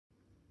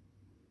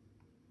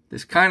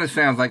This kind of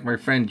sounds like my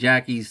friend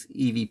Jackie's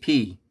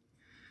EVP.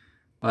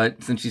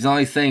 But since she's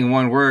only saying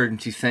one word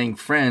and she's saying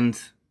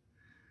friends,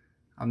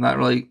 I'm not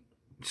really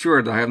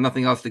sure. I have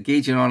nothing else to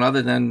gauge it on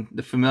other than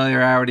the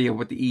familiarity of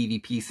what the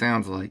EVP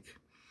sounds like.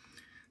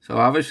 So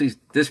obviously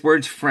this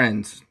word's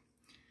friends.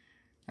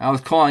 I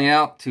was calling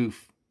out to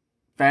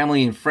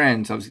family and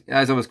friends.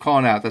 As I was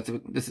calling out,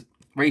 this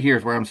right here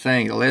is where I'm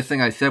saying the last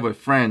thing I said was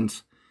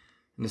friends,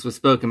 and this was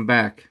spoken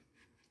back.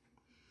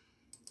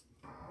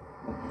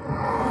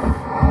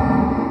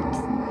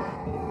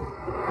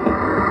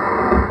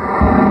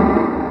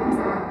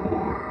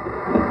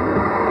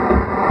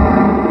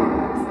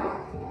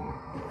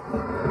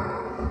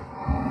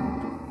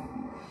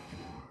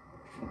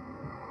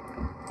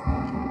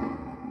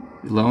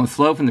 Low and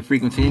slow from the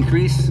frequency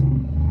increase.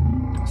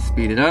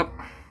 Speed it up.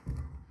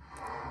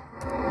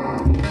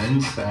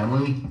 Friends,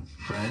 family,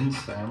 friends,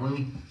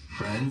 family,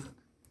 friends.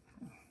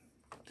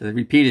 So I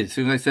repeated. As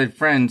soon as I said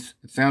friends,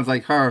 it sounds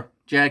like her,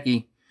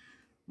 Jackie,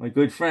 my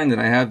good friend that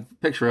I have a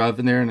picture of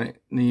in there in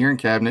the urine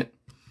cabinet,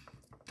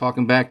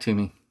 talking back to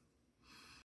me.